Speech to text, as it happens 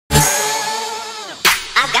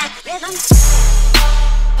Guys,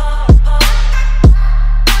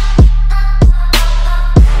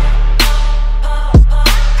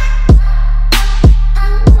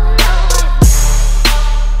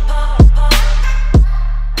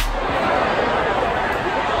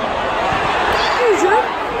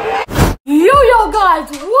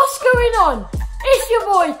 what's going on? It's your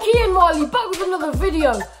boy Kian Malhi back with another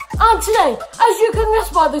video, and today, as you can guess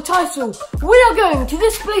by the title, we are going to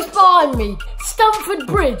this place behind me, Stamford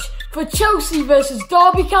Bridge, for Chelsea versus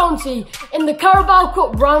Derby County in the Carabao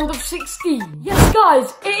Cup round of 16. Yes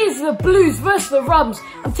guys, it is the Blues versus the Rams.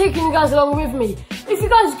 I'm taking you guys along with me. If you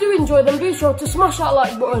guys do enjoy them, be sure to smash that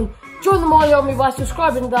like button, join the Malhi army by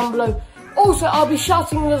subscribing down below. Also, I'll be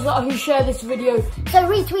shouting those who share this video, so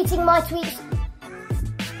retweeting my tweets.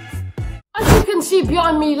 As you can see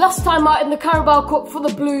behind me, last time out in the Carabao Cup for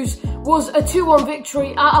the Blues was a 2-1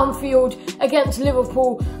 victory at Anfield against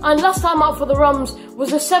Liverpool, and last time out for the Rams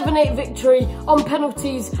was a 7-8 victory on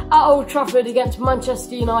penalties at Old Trafford against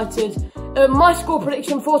Manchester United. My score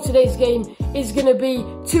prediction for today's game is going to be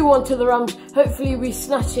 2-1 to the Rams. Hopefully we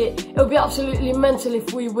snatch it. It'll be absolutely mental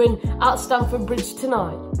if we win at Stamford Bridge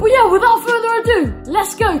tonight. But yeah, without further ado,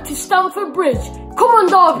 let's go to Stamford Bridge. Come on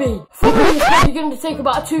Derby! For me, it's probably going to take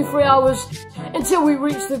about 2-3 hours until we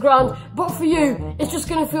reach the ground, but for you, it's just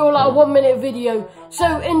going to feel like a 1-minute video.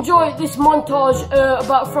 So enjoy this montage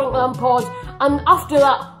about Frank Lampard, and after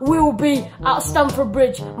that, we'll be at Stamford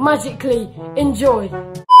Bridge magically. Enjoy.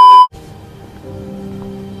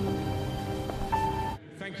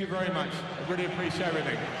 Thank you very much. I really appreciate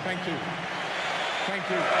everything. Thank you. Thank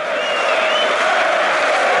you.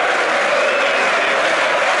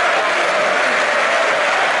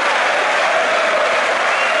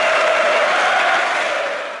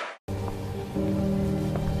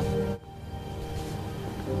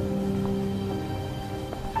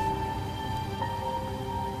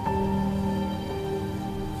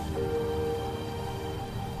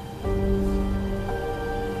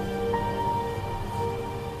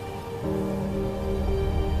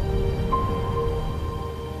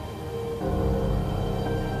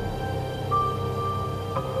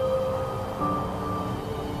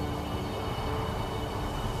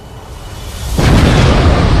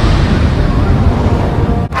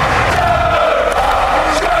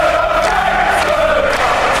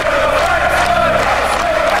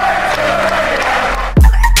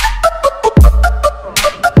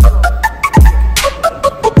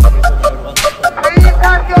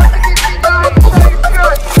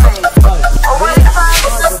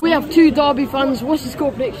 Derby fans, what's your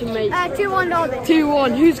score prediction, mate? 2-1 Derby.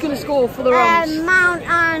 2-1. Who's going to score for the Rams? Mount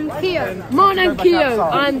and Kian. Mount and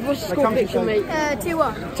Kian. And what's your score prediction, mate?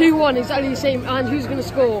 2-1. 2-1, exactly the same. And who's going to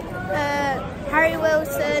score? Harry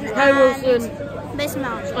Wilson. Mason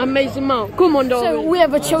Mount. And Mason Mount. Come on, Derby. So we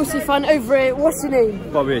have a Chelsea fan over here. What's your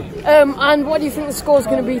name? Bobby. And what do you think the score's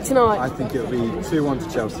going to be tonight? I think it'll be 2-1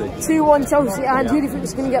 to Chelsea. 2-1 Chelsea. And who do you think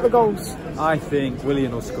is going to get the goals? I think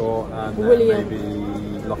Willian will score, and maybe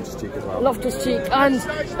Loftus-Cheek as well. Loftus-Cheek. And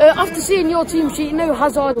after seeing your team sheet, no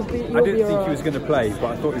Hazard will be. I didn't think he was going to play,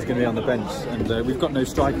 but I thought he was going to be on the bench, and we've got no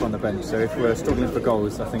striker on the bench, so if we're struggling for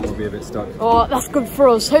goals, I think we'll be a bit stuck. Oh, that's good for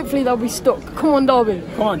us. Hopefully they'll be stuck. Come on, Derby.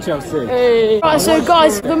 Come on, Chelsea. Hey. Right, so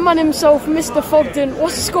guys, the man himself, Mr. Thogden,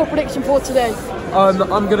 what's the score prediction for today? I'm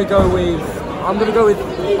going to go with,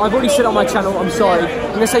 I've already said it on my channel, I'm sorry.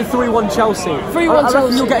 I'm going to say 3-1 Chelsea. 3-1 Chelsea. I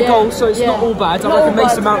reckon you'll get a goal, so it's not all bad. I reckon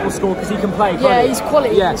Mason Mount will score because he can play. Yeah, he's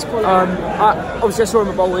quality. Yeah. He's quality. Obviously I saw him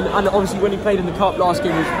at bowling, and obviously when he played in the cup last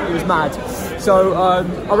game, he was mad. So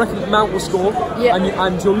I reckon Mount will score,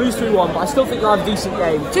 and you'll lose 3-1, but I still think you'll have a decent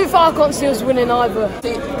game. Too far, I can't see us winning either.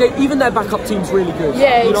 Even their backup team's really good.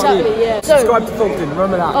 Yeah, you know exactly, what I mean? Yeah. So, subscribe to Thogden,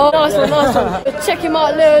 remember that. Oh, nice one, nice one. Check him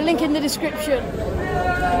out, link in the description.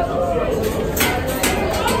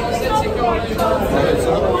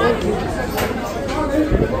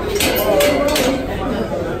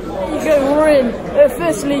 We're in.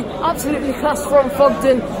 Firstly, absolutely class from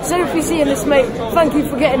Thogden. So if you're seeing this, mate, thank you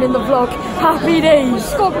for getting in the vlog. Happy days.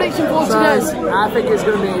 Score prediction for today. I think it's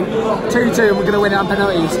going to be 2-2 and we're going to win it on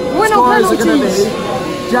penalties. Win on penalties. Are going to be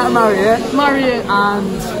Jack Marriott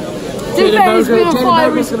and Jaden Bogan's been on fire.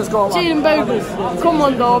 Jaden going to score one. Jaden Bogan. Come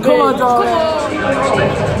on, Derby. Come on, Derby.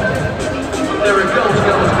 There are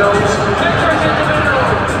goals.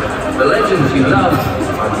 The legends you love.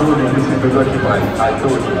 I told you this is the good one. I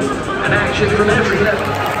told you. An action from every level.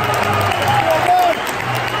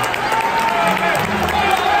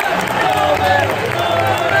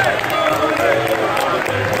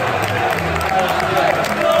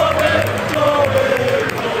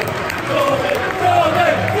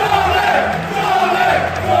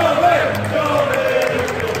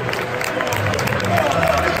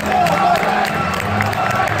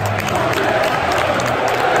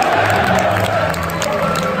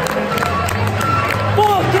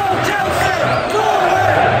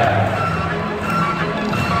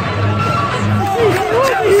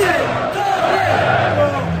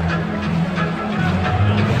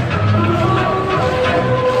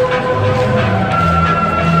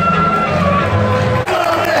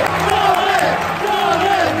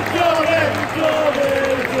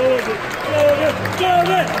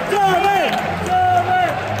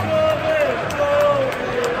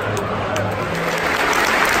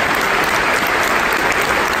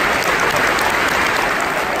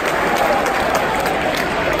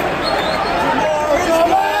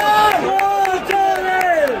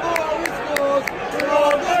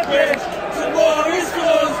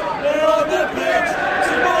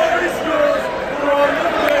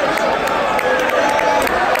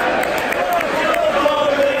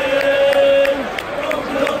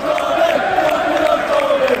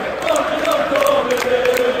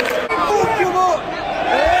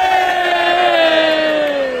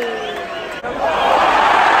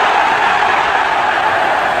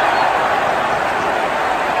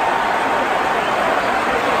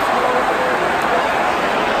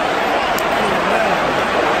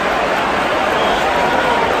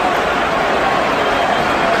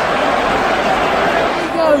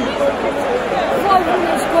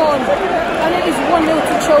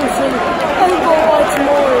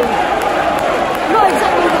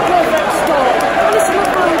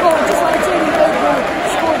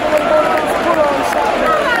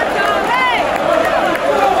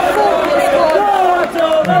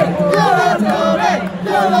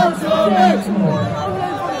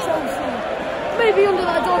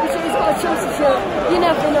 Chelsea shirt. You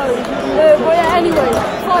never know. But yeah, anyway,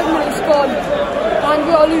 5 minutes gone, and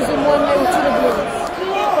we are losing 1-0 to the Blues.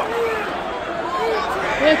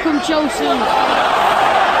 Here come Chelsea.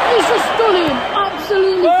 It's just stunning,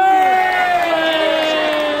 absolutely.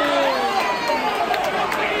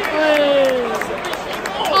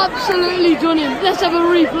 Absolutely done him. Let's have a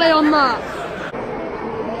replay on that.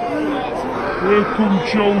 Here come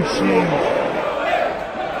Chelsea.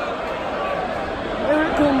 Here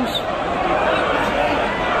it comes.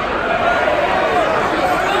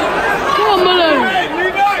 Come on, Malhi.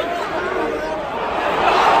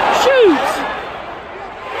 Shoot!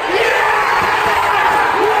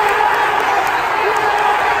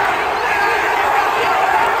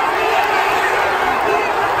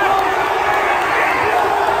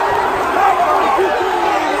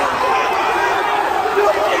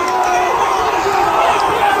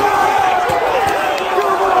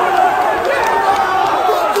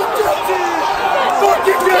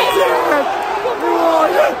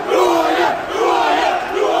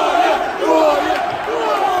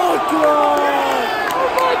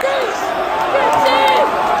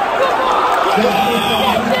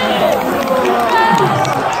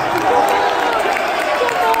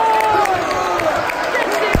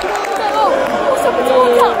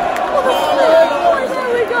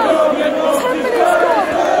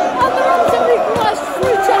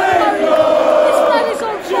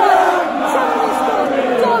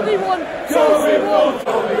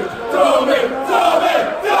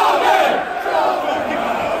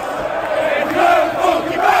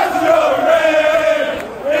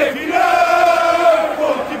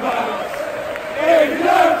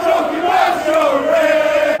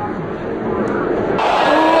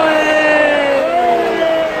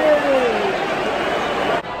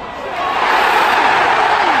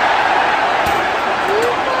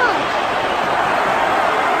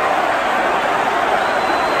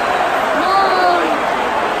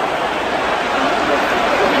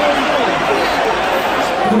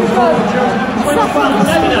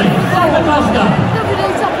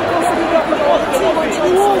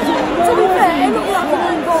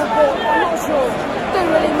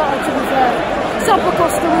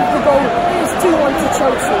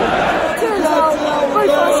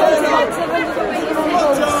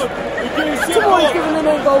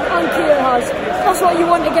 And Kian has. That's what you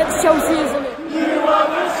want against Chelsea, isn't it? You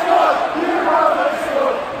haven't scored! You haven't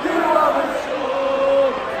scored! You haven't scored!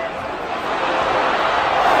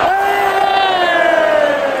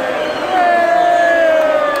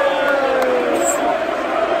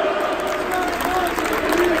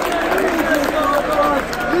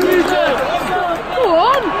 Go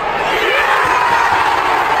on!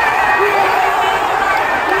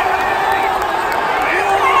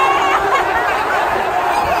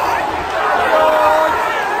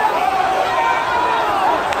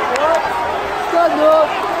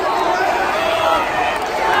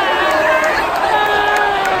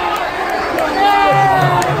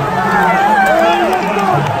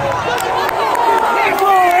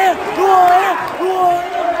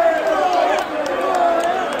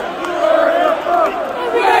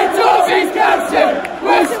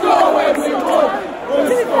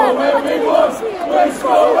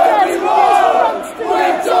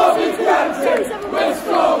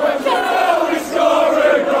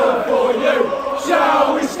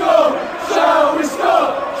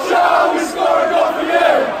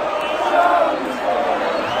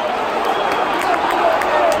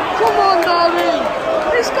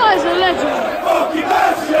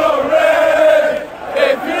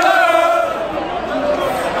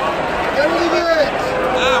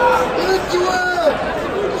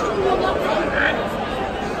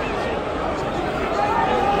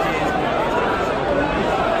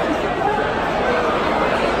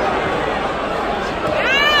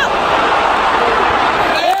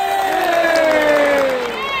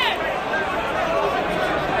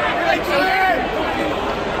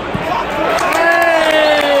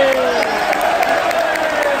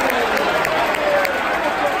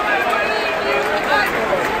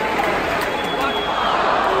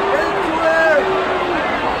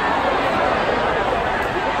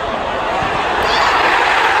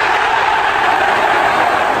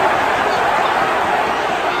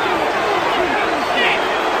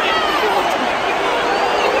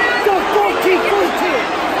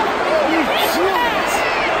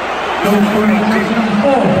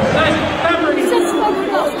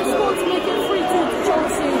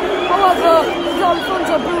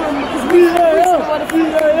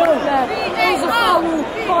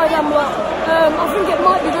 I think it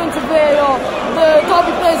might be going to VAR. The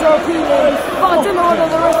Derby players are appealing, but I don't know whether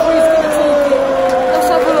the referee's going to take it. Let's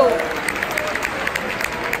have a look.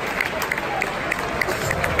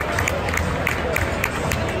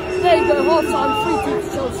 there you go, half time, 3-2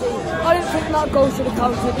 to Chelsea. I don't think that goal should have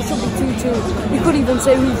counted, it should be 2-2. You could even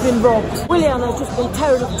say we've been robbed. Willian has just been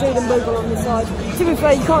tearing up Jaden Bogle on the side. To be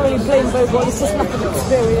fair, you can't really blame Bogle, it's just lack of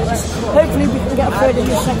experience. Hopefully we can get a third in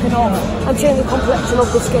the second half and change the complexion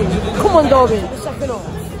of this game. Come on, Derby, the second half.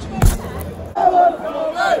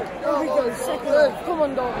 There we go, second half. Come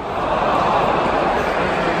on, Derby.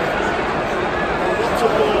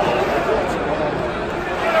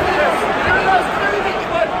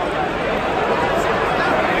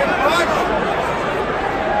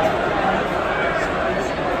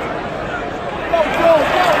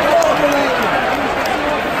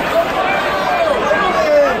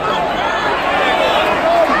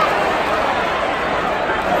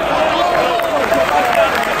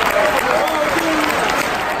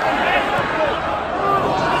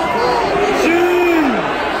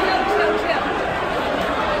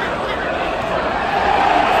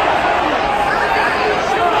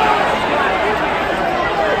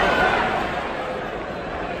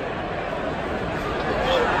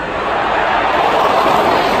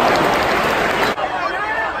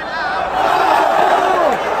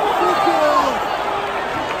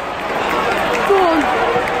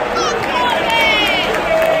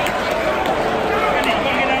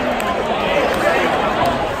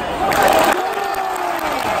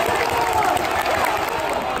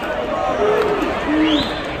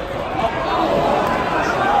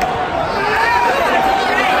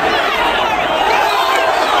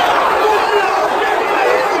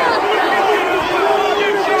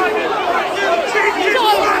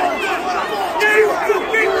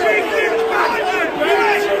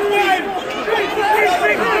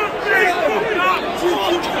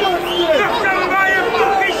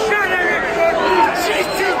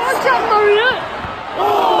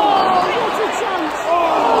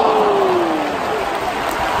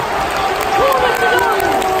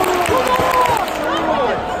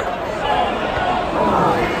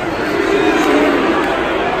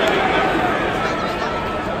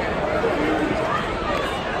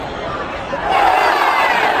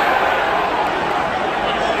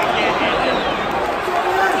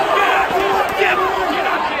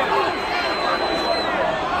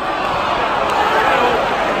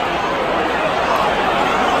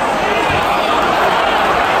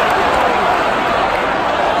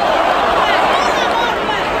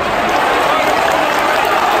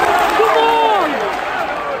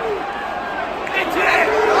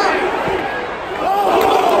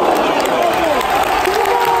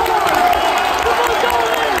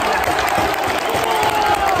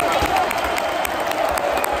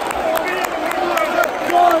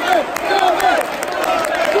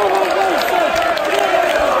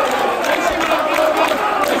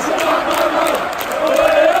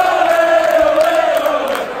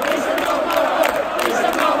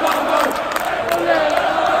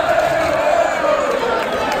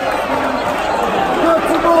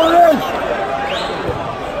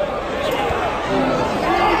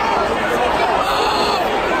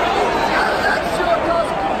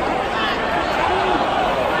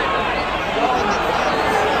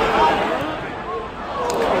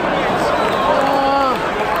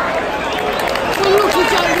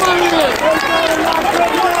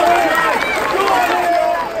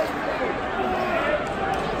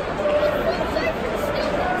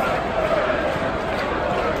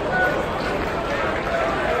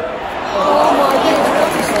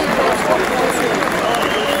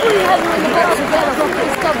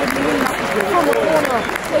 From the corner,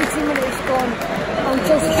 18 minutes gone, and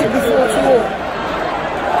Chelsea should be 4-2.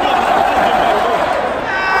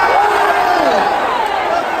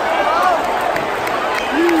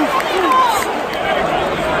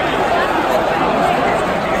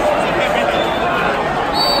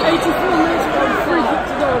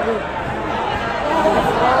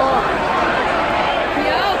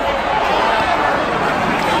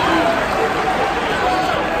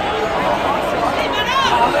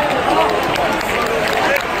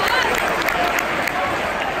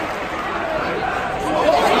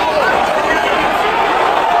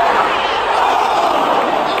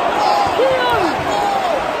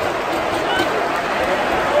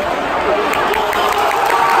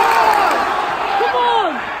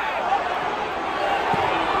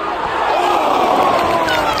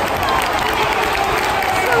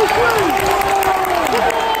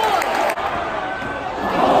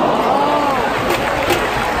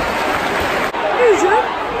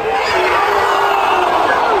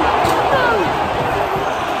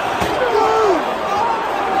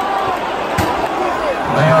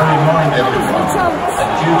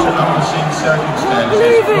 Due to unforeseen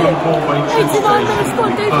circumstances, full-weight stations will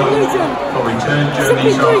be closed for return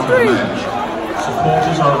journeys after the match.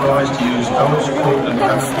 Supporters are advised to use goals, court and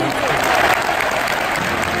penalty.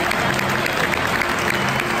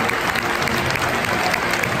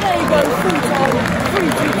 There you go, full time, 3-2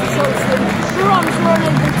 to Huddlestone. The Rams were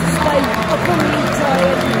unable to stay upon the league tie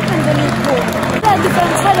and the league court. Their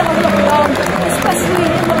defence held up a lucky arm, especially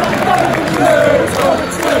in the back double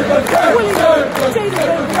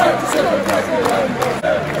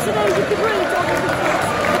so those who could really talk about the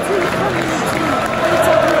difference between the Premier League team and the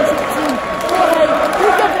Championship team. But hey, we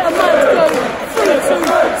gave it a match go, 3-2,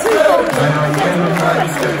 2 goals,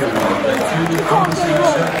 you can't go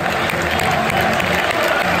wrong.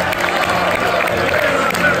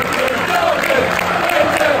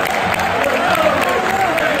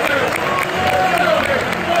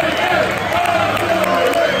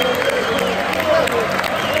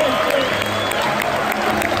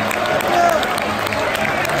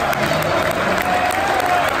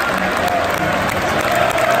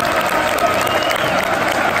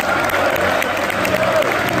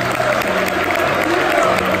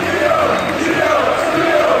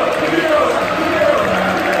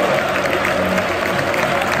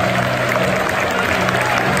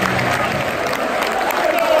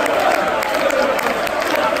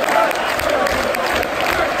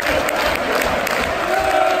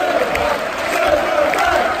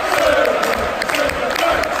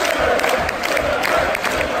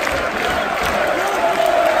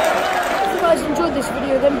 This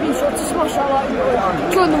video, then be sure to smash that like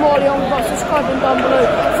button, join the Malhi on by subscribing down below.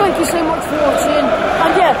 Thank you so much for watching,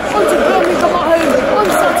 and yeah, on to Birmingham at home on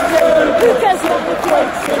Saturday. Who cares about the club?